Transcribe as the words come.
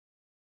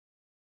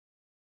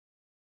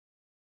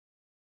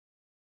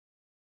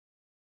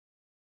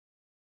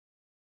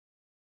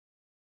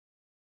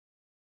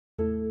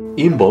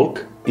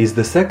Imbolc is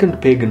the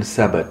second pagan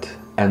sabbat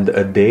and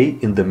a day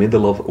in the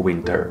middle of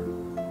winter.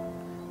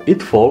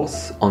 It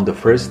falls on the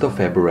 1st of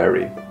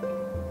February.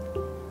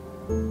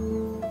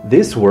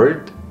 This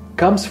word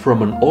comes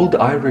from an old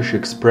Irish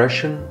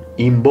expression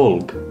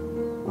Imbolc,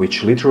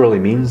 which literally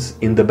means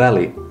in the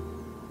belly.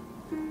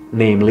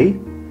 Namely,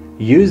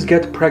 ewes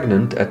get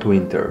pregnant at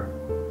winter.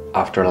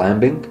 After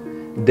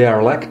lambing, they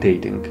are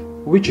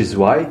lactating, which is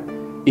why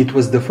it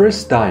was the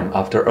first time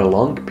after a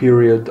long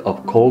period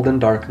of cold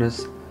and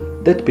darkness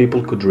that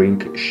people could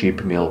drink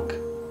sheep milk.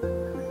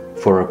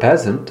 For a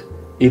peasant,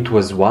 it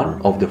was one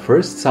of the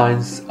first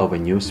signs of a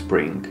new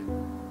spring.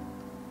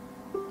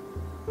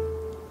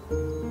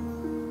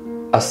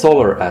 A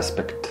solar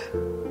aspect.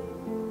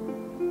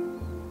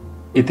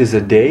 It is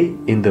a day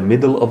in the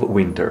middle of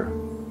winter.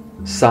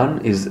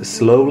 Sun is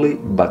slowly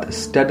but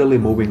steadily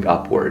moving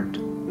upward.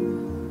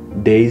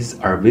 Days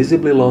are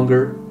visibly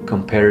longer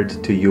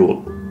compared to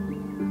Yule.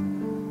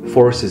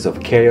 Forces of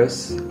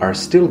chaos are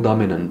still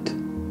dominant,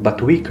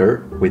 but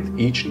weaker with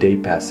each day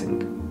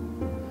passing.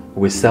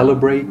 We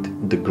celebrate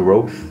the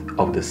growth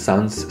of the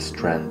sun's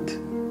strength.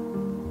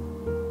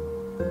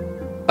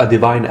 A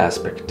divine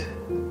aspect.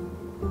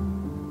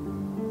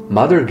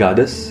 Mother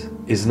Goddess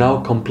is now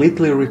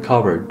completely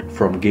recovered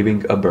from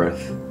giving a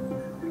birth.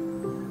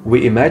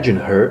 We imagine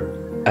her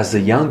as a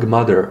young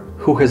mother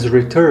who has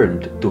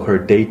returned to her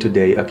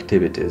day-to-day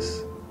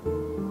activities.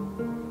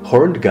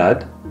 Horned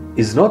God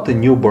is not a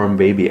newborn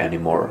baby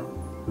anymore,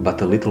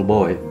 but a little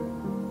boy.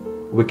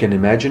 We can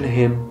imagine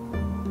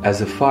him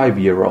as a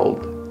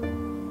 5-year-old.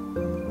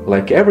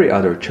 Like every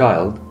other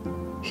child,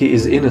 he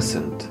is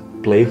innocent,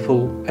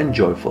 playful, and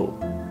joyful.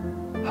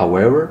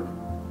 However,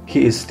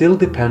 he is still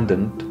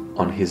dependent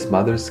on his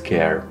mother's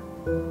care.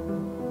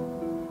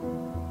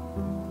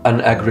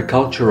 An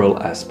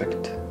agricultural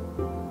aspect.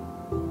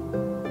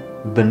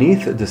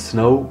 Beneath the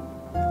snow,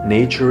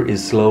 nature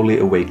is slowly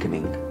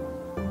awakening.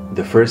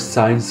 The first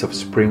signs of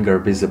spring are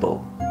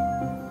visible.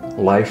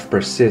 Life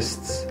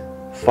persists,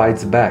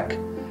 fights back,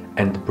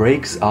 and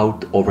breaks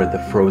out over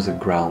the frozen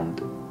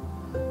ground.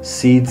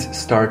 Seeds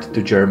start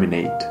to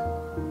germinate.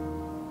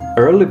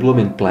 Early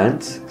blooming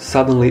plants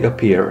suddenly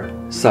appear,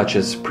 such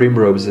as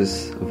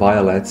primroses,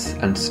 violets,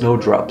 and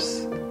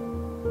snowdrops.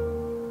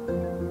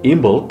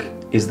 Imbolc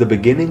is the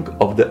beginning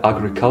of the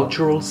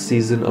agricultural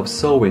season of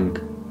sowing,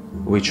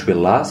 which will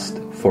last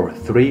for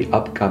 3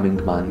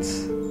 upcoming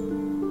months.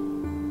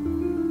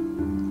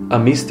 A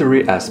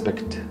mystery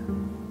aspect.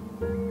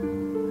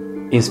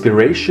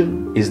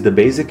 Inspiration is the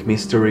basic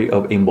mystery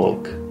of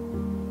Imbolc.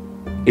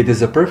 It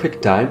is a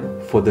perfect time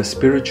for the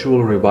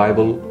spiritual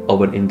revival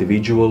of an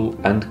individual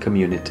and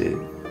community.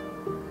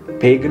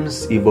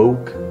 Pagans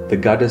evoke the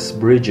goddess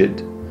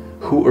Brigid,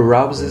 who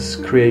arouses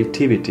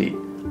creativity,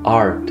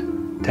 art,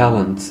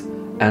 talents,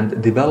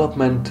 and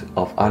development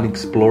of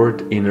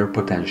unexplored inner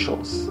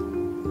potentials.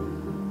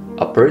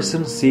 A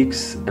person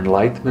seeks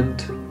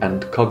enlightenment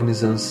and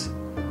cognizance,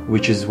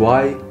 which is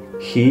why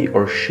he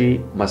or she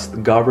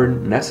must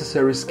govern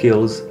necessary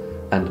skills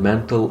and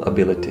mental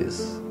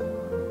abilities.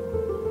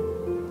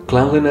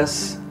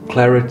 Cleanliness,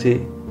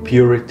 clarity,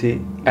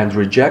 purity, and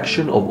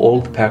rejection of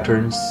old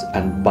patterns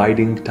and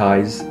binding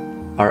ties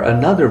are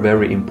another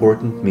very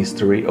important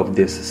mystery of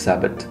this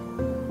Sabbath,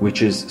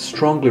 which is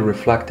strongly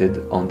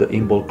reflected on the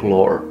Imbolc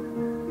lore.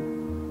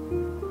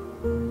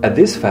 At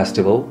this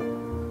festival,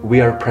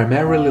 we are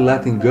primarily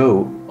letting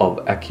go of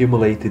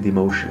accumulated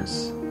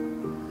emotions.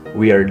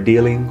 We are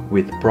dealing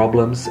with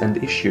problems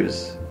and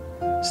issues,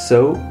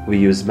 so we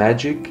use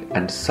magic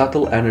and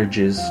subtle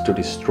energies to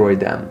destroy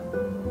them.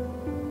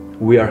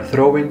 We are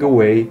throwing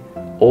away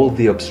all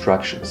the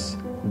obstructions,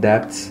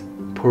 debts,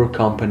 poor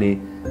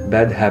company,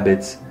 bad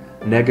habits,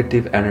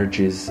 negative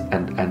energies,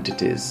 and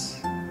entities.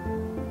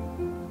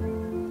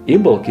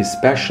 Imbolc is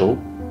special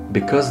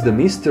because the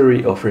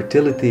mystery of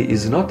fertility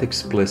is not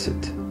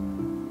explicit.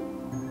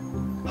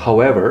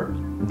 However,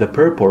 the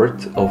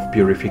purport of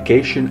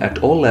purification at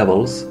all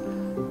levels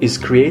is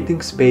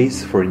creating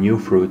space for new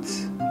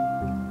fruits.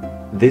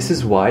 This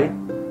is why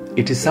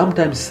it is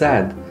sometimes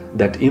said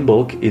that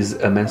Imbolc is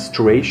a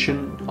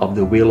menstruation of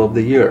the wheel of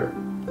the year,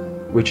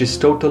 which is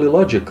totally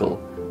logical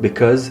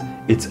because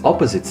its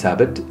opposite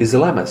Sabbath is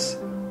Lammas,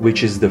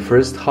 which is the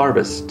first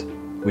harvest,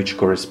 which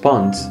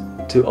corresponds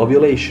to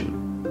ovulation.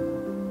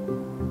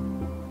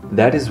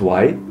 That is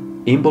why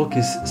Imbolc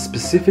is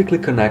specifically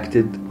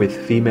connected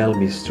with female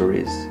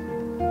mysteries.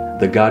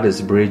 The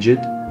goddess Brigid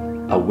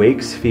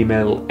awakes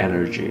female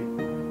energy.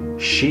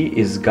 She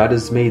is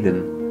goddess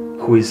maiden,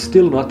 who is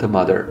still not a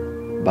mother,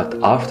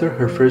 but after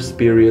her first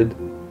period,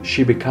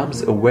 she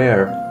becomes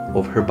aware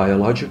of her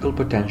biological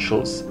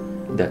potentials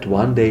that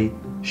one day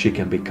she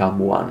can become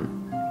one.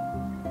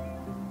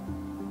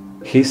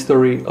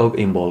 History of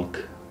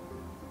Imbolc.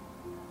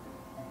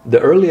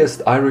 The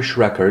earliest Irish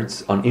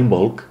records on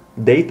Imbolc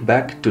date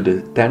back to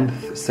the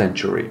 10th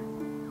century.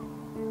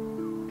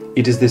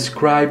 It is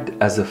described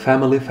as a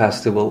family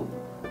festival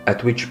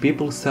at which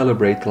people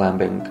celebrate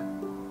lambing.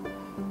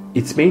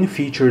 Its main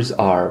features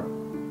are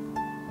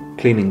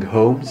cleaning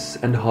homes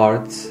and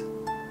hearths,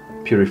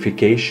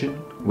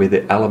 purification with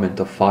the element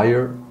of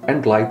fire,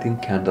 and lighting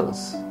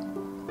candles.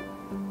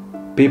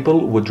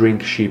 People would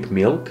drink sheep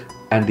milk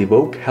and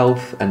evoke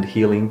health and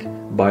healing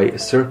by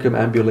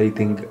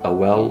circumambulating a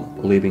well,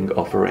 living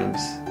offerings.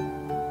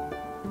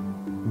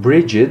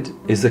 Brigid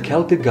is a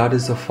Celtic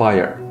goddess of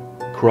fire,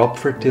 crop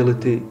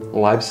fertility,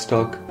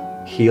 livestock,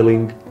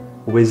 healing,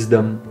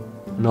 wisdom,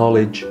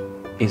 knowledge,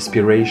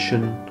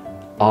 inspiration,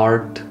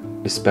 art,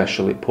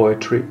 especially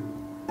poetry,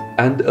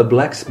 and a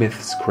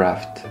blacksmith's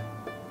craft.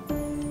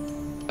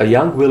 A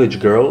young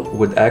village girl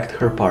would act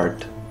her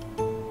part.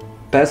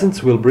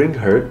 Peasants will bring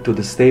her to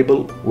the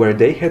stable where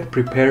they had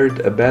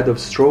prepared a bed of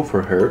straw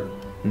for her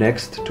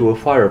next to a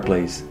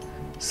fireplace,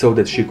 so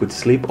that she could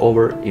sleep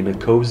over in a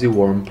cozy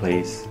warm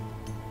place.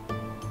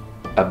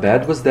 A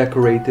bed was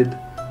decorated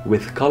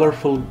with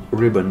colorful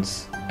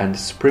ribbons and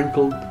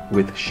sprinkled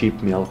with sheep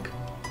milk.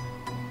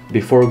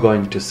 Before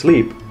going to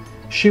sleep,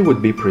 she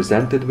would be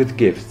presented with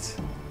gifts,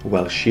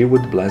 while she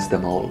would bless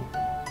them all.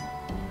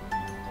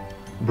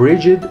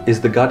 Brigid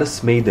is the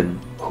goddess maiden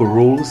who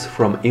rules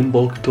from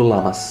Imbolc to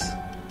Lammas.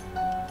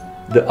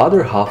 The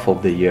other half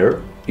of the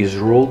year is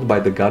ruled by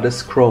the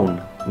goddess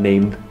crone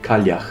named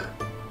Cailleach.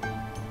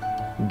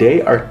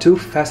 They are two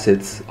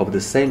facets of the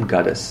same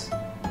goddess.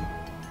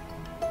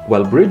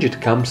 While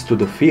Brigid comes to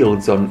the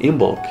fields on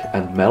Imbolc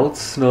and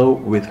melts snow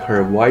with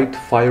her white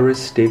fiery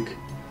stick,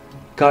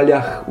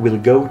 Cailleach will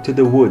go to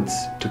the woods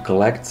to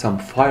collect some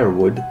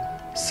firewood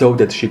so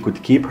that she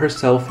could keep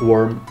herself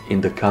warm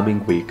in the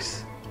coming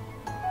weeks.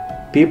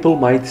 People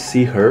might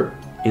see her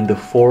in the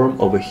form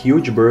of a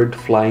huge bird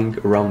flying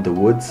around the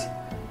woods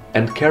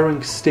and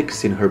carrying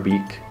sticks in her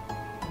beak.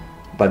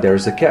 But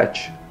there's a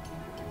catch.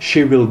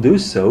 She will do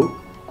so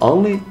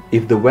only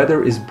if the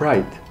weather is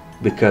bright,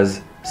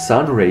 because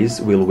sun rays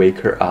will wake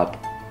her up.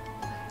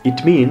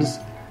 It means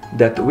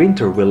that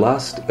winter will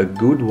last a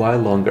good while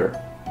longer.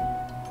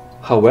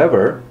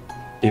 However,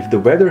 if the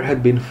weather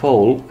had been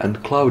foul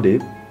and cloudy,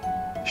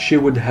 she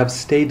would have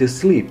stayed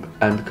asleep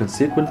and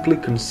consequently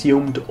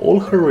consumed all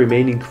her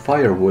remaining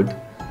firewood,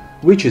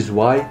 which is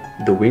why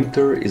the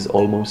winter is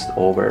almost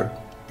over.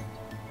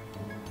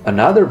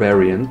 Another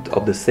variant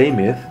of the same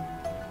myth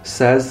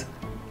says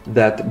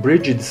that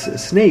Brigid's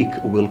snake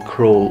will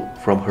crawl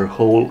from her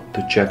hole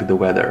to check the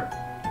weather,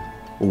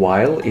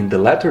 while in the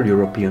latter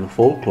European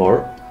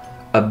folklore,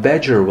 a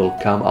badger will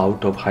come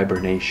out of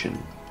hibernation.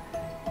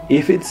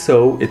 If it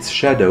saw its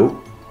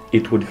shadow,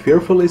 it would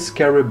fearfully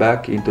scurry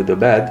back into the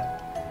bed,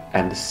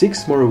 and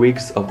 6 more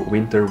weeks of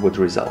winter would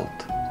result.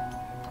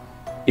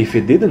 If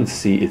it didn't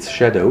see its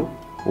shadow,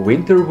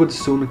 winter would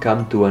soon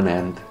come to an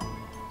end.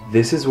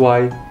 This is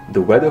why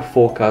the weather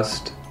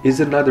forecast is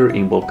another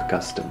Imbolc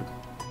custom.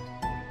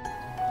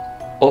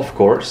 Of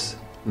course,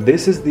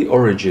 this is the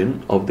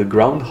origin of the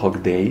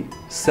Groundhog Day,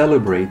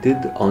 celebrated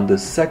on the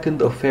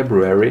 2nd of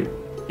February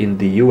in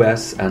the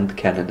US and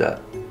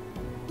Canada.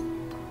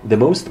 The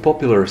most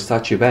popular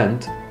such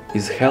event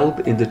is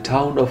held in the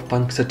town of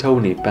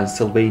Punxsutawney,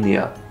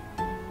 Pennsylvania.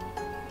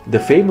 The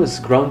famous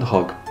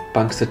groundhog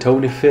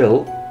Punxsutawney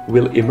Phil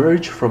will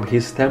emerge from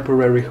his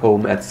temporary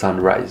home at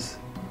sunrise.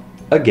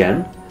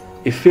 Again,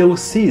 if Phil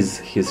sees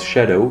his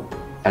shadow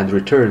and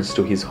returns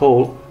to his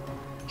hole,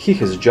 he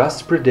has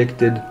just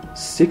predicted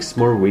 6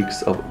 more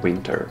weeks of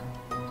winter.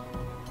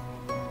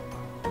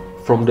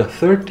 From the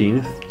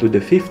 13th to the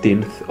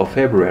 15th of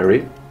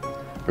February,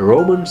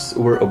 Romans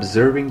were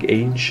observing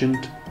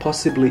ancient,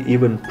 possibly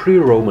even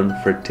pre-Roman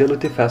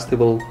fertility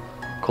festival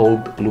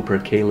called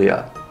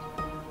Lupercalia,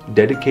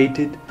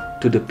 dedicated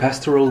to the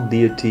pastoral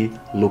deity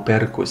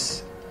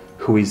Lupercus,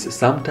 who is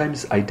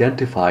sometimes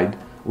identified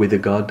with the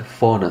god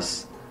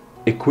Faunus,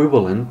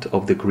 equivalent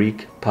of the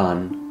Greek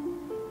Pan.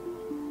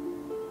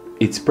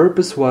 Its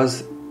purpose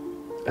was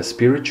a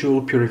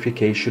spiritual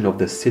purification of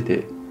the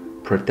city,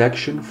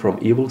 protection from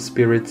evil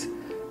spirits,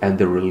 and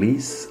the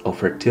release of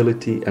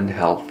fertility and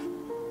health.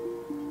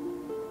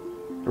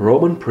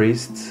 Roman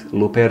priests,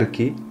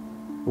 Luperci,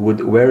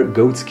 would wear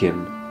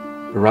goatskin,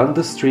 run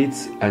the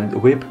streets and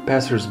whip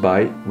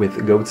passers-by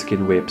with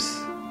goatskin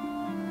whips.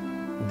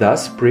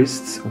 Thus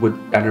priests would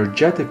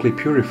energetically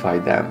purify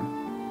them,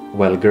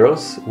 while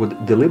girls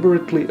would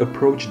deliberately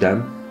approach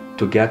them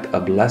to get a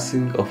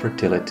blessing of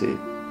fertility.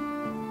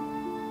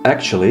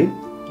 Actually,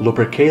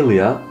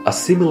 Lupercalia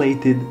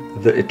assimilated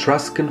the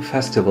Etruscan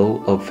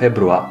festival of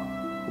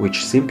Februa,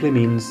 which simply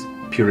means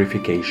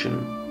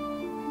purification.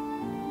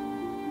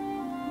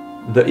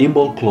 The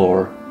Imbolc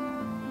lore.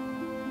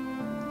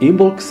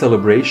 Imbolc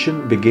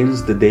celebration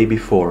begins the day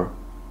before,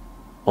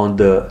 on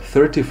the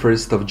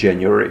 31st of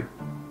January.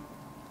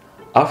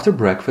 After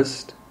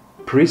breakfast,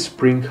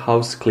 pre-spring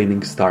house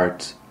cleaning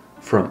starts,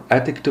 from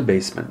attic to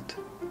basement.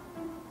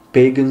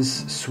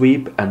 Pagans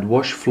sweep and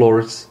wash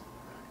floors,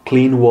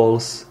 clean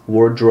walls,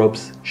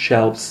 wardrobes,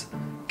 shelves,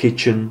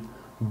 kitchen,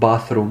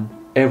 bathroom,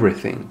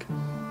 everything.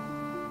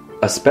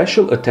 A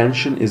special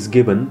attention is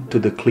given to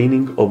the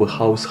cleaning of a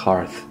house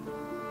hearth.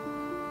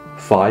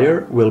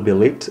 Fire will be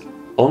lit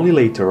only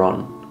later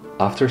on,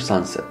 after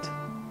sunset.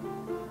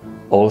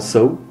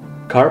 Also,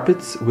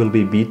 carpets will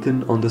be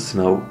beaten on the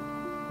snow.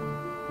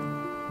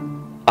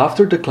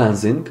 After the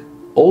cleansing,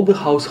 all the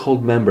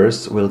household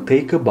members will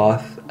take a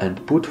bath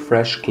and put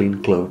fresh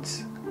clean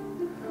clothes.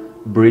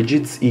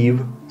 Brigid's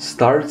Eve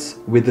starts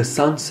with the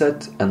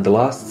sunset and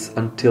lasts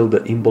until the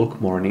Imbolc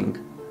morning.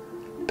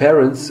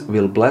 Parents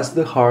will bless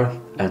the hearth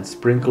and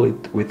sprinkle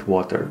it with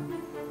water.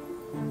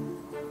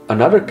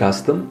 Another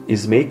custom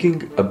is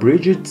making a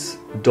Brigid's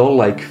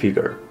doll-like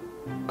figure,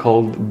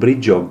 called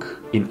bridjog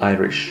in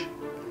Irish,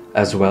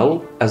 as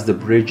well as the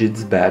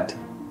Brigid's bed.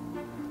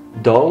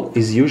 Doll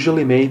is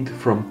usually made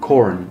from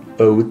corn,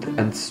 oat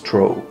and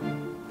straw.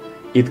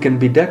 It can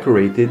be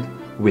decorated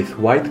with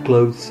white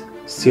clothes,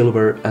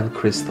 silver and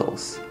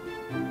crystals.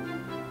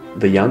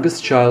 The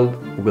youngest child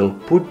will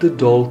put the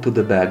doll to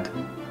the bed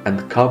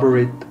and cover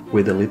it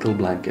with a little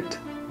blanket.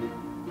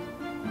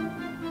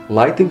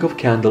 Lighting of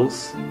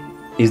candles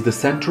is the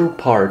central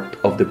part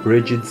of the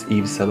Brigid's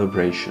Eve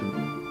celebration.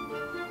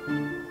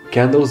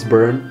 Candles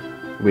burn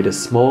with a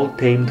small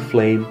tamed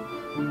flame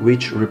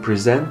which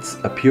represents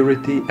a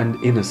purity and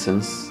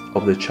innocence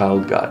of the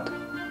child god.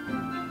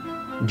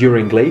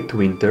 During late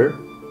winter,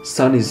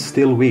 sun is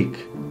still weak.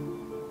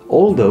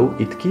 Although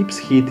it keeps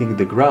heating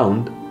the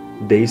ground,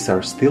 days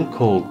are still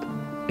cold,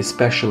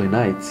 especially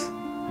nights.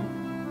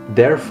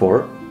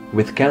 Therefore,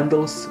 with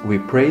candles we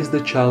praise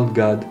the child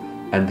god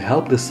and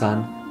help the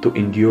sun to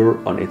endure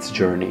on its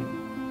journey.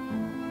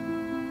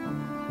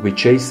 We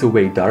chase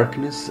away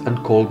darkness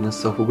and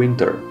coldness of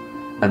winter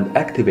and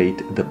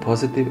activate the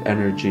positive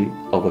energy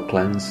of a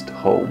cleansed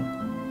home.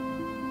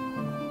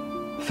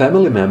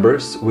 Family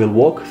members will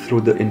walk through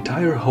the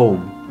entire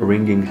home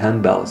ringing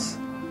handbells,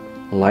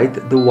 light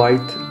the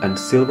white and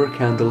silver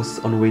candles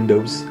on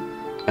windows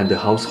and the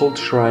household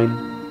shrine,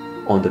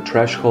 on the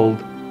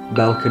threshold,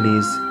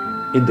 balconies,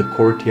 in the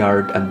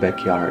courtyard and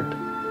backyard.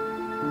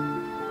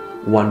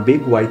 One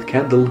big white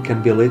candle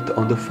can be lit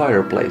on the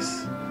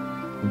fireplace.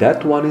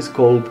 That one is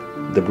called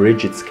the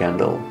Brigid's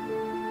candle.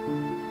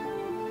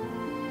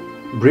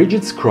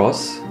 Brigid's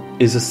cross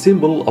is a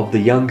symbol of the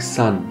young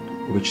sun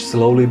which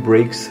slowly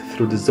breaks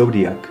through the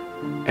zodiac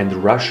and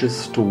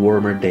rushes to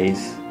warmer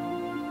days.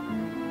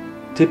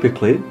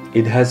 Typically,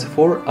 it has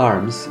 4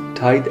 arms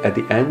tied at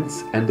the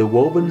ends and a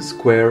woven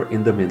square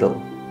in the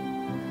middle.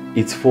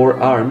 Its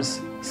 4 arms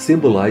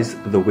symbolize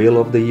the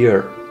wheel of the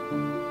year.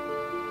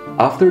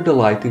 After the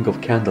lighting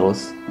of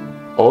candles,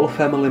 all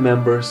family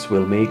members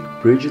will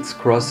make Brigid's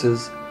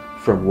crosses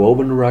from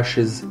woven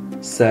rushes,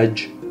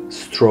 sedge,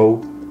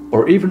 straw,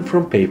 or even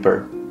from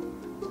paper.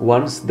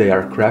 Once they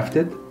are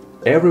crafted,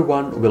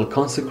 everyone will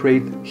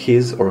consecrate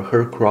his or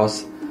her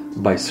cross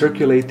by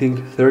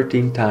circulating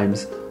 13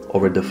 times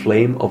over the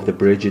flame of the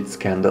Brigid's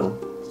candle.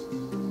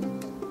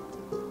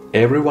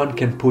 Everyone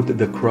can put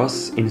the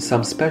cross in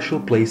some special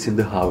place in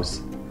the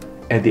house,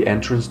 at the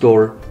entrance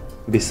door,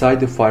 beside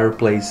the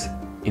fireplace,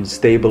 in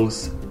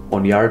stables,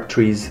 on yard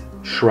trees,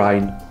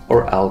 shrine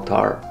or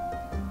altar.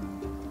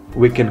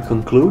 We can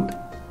conclude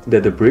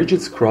that the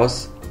Brigid's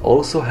cross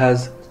also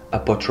has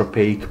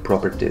apotropaic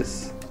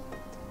properties.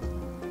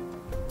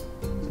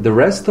 The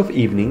rest of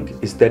evening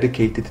is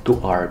dedicated to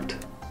art.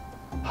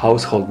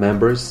 Household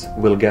members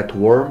will get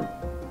warm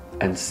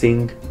and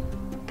sing,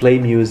 play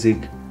music,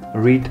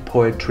 read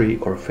poetry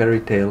or fairy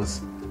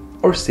tales,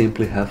 or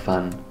simply have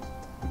fun.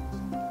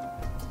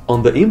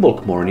 On the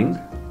Imbolc morning,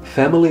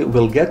 family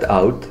will get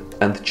out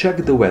and check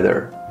the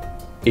weather.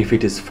 If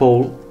it is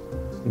fall,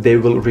 they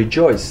will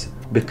rejoice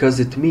because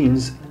it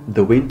means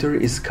the winter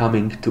is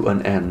coming to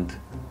an end.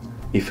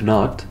 If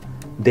not,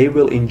 they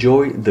will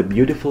enjoy the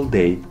beautiful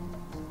day.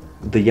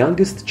 The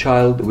youngest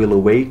child will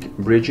awake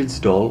Brigid's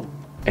doll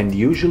and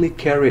usually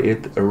carry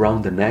it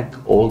around the neck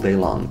all day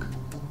long.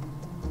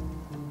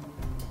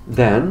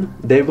 Then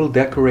they will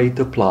decorate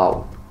a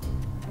plow.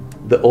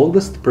 The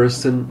oldest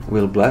person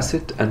will bless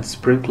it and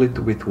sprinkle it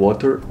with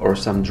water or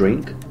some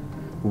drink,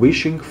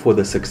 wishing for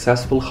the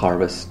successful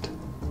harvest.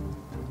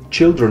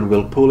 Children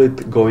will pull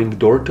it going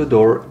door to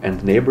door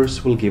and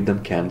neighbors will give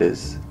them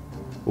candies.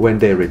 When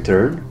they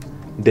return,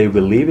 they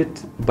will leave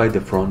it by the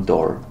front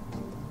door.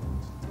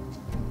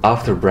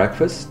 After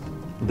breakfast,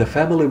 the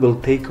family will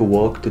take a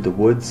walk to the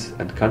woods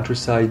and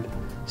countryside,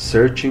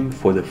 searching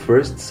for the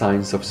first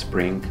signs of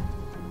spring.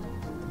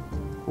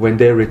 When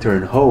they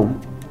return home,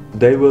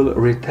 they will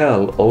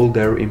retell all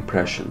their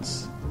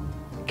impressions.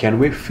 Can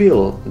we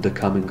feel the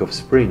coming of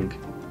spring?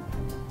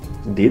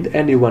 Did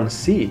anyone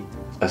see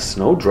a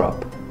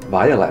snowdrop,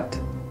 violet,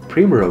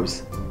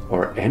 primrose,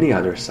 or any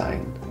other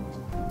sign?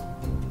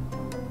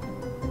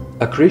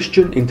 A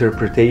Christian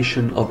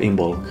interpretation of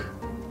Imbolc.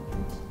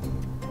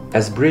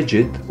 As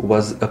Brigid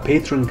was a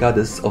patron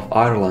goddess of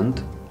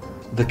Ireland,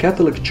 the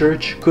Catholic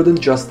Church couldn't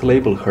just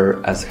label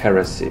her as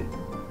heresy.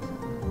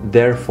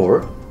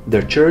 Therefore,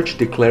 the Church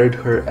declared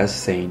her as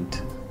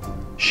saint.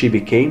 She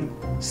became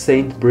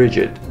Saint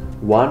Brigid,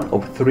 one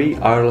of 3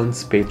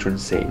 Ireland's patron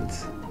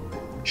saints.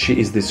 She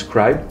is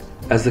described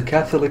as a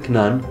Catholic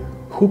nun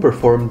who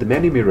performed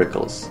many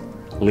miracles,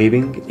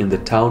 living in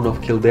the town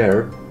of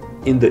Kildare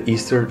in the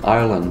Eastern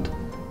Ireland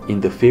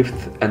in the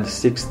 5th and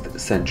 6th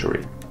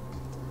century.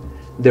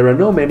 There are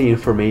no many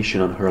information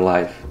on her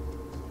life.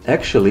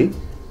 Actually,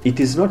 it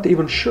is not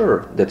even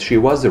sure that she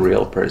was a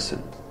real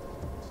person.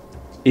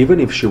 Even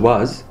if she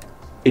was,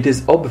 it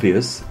is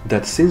obvious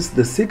that since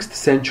the 6th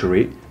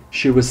century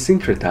she was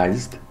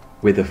syncretized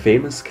with the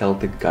famous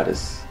Celtic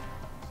goddess.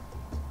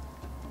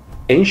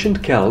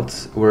 Ancient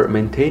Celts were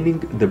maintaining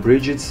the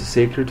Brigid's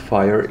sacred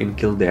fire in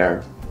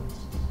Kildare.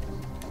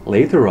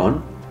 Later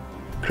on,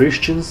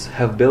 Christians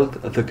have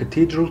built the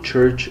Cathedral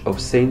Church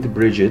of St.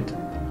 Brigid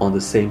on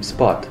the same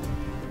spot,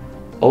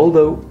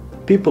 although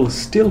people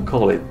still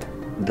call it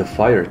the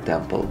Fire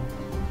Temple.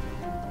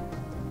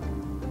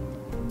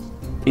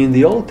 In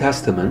the Old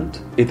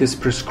Testament, it is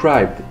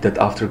prescribed that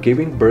after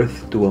giving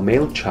birth to a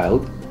male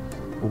child,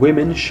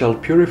 women shall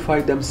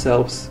purify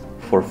themselves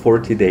for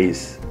 40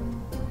 days.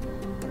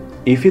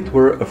 If it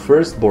were a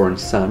firstborn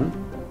son,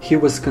 he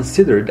was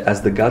considered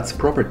as the god's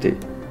property,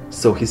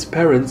 so his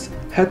parents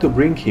had to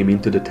bring him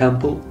into the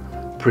temple,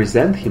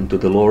 present him to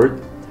the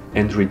Lord,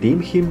 and redeem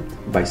him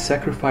by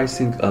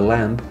sacrificing a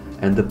lamb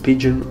and a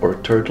pigeon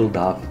or turtle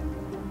dove.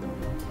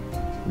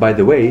 By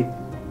the way,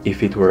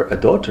 if it were a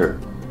daughter,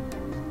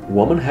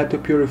 woman had to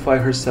purify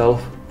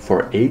herself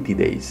for 80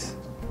 days.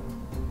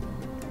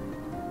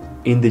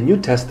 In the New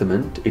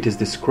Testament, it is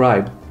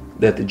described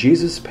that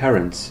Jesus'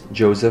 parents,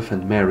 Joseph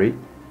and Mary,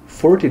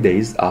 40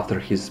 days after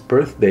his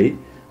birthday,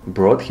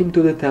 brought him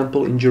to the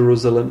temple in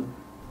Jerusalem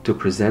to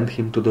present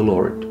him to the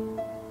Lord.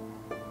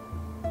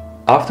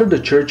 After the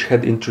Church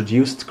had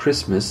introduced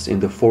Christmas in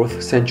the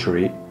 4th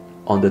century,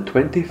 on the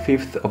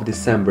 25th of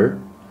December,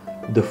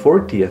 the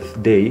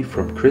 40th day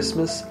from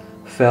Christmas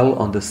fell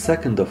on the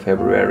 2nd of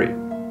February.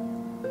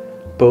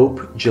 Pope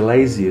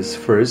Gelasius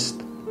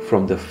I,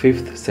 from the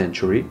 5th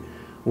century,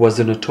 was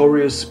a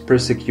notorious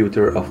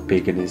persecutor of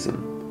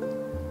paganism.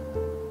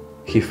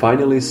 He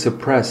finally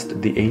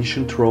suppressed the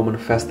ancient Roman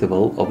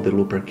festival of the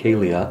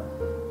Lupercalia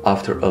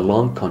after a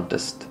long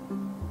contest,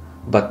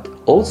 but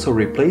also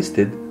replaced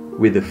it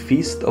with the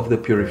Feast of the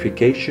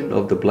Purification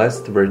of the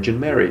Blessed Virgin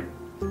Mary,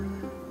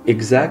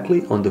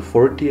 exactly on the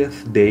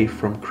 40th day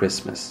from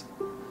Christmas,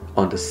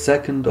 on the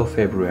 2nd of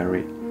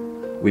February,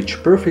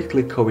 which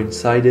perfectly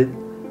coincided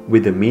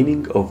with the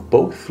meaning of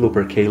both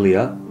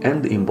Lupercalia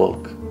and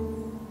Imbolc.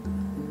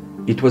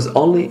 It was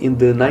only in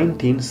the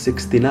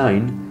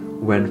 1969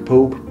 when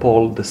Pope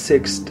Paul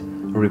VI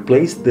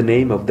replaced the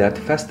name of that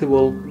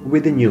festival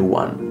with a new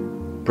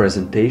one,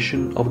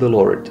 Presentation of the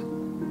Lord.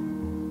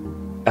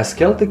 As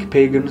Celtic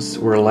pagans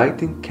were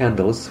lighting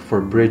candles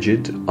for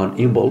Brigid on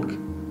Imbolc,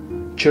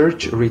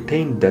 Church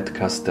retained that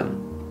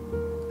custom,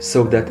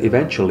 so that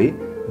eventually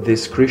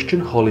this Christian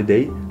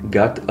holiday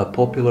got a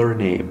popular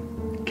name,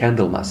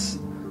 Candlemas,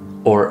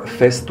 or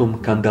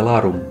Festum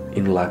Candelarum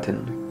in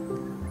Latin.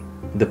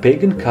 The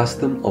pagan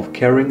custom of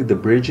carrying the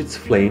Brigid's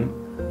flame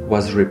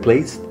was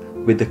replaced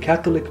with the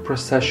Catholic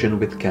procession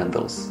with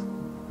candles.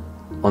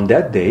 On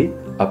that day,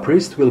 a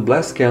priest will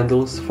bless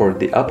candles for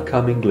the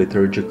upcoming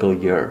liturgical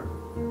year.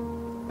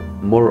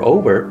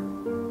 Moreover,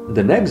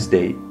 the next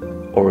day,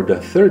 or the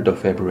 3rd of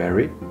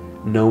February,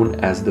 known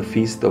as the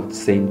Feast of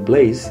Saint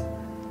Blaise,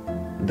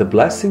 the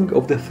blessing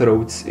of the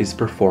throats is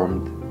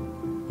performed,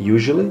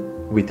 usually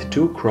with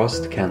 2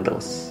 crossed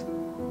candles.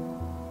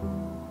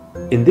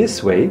 In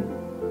this way,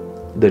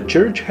 the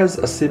Church has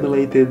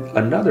assimilated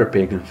another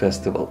pagan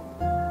festival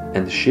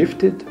and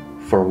shifted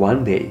for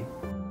one day.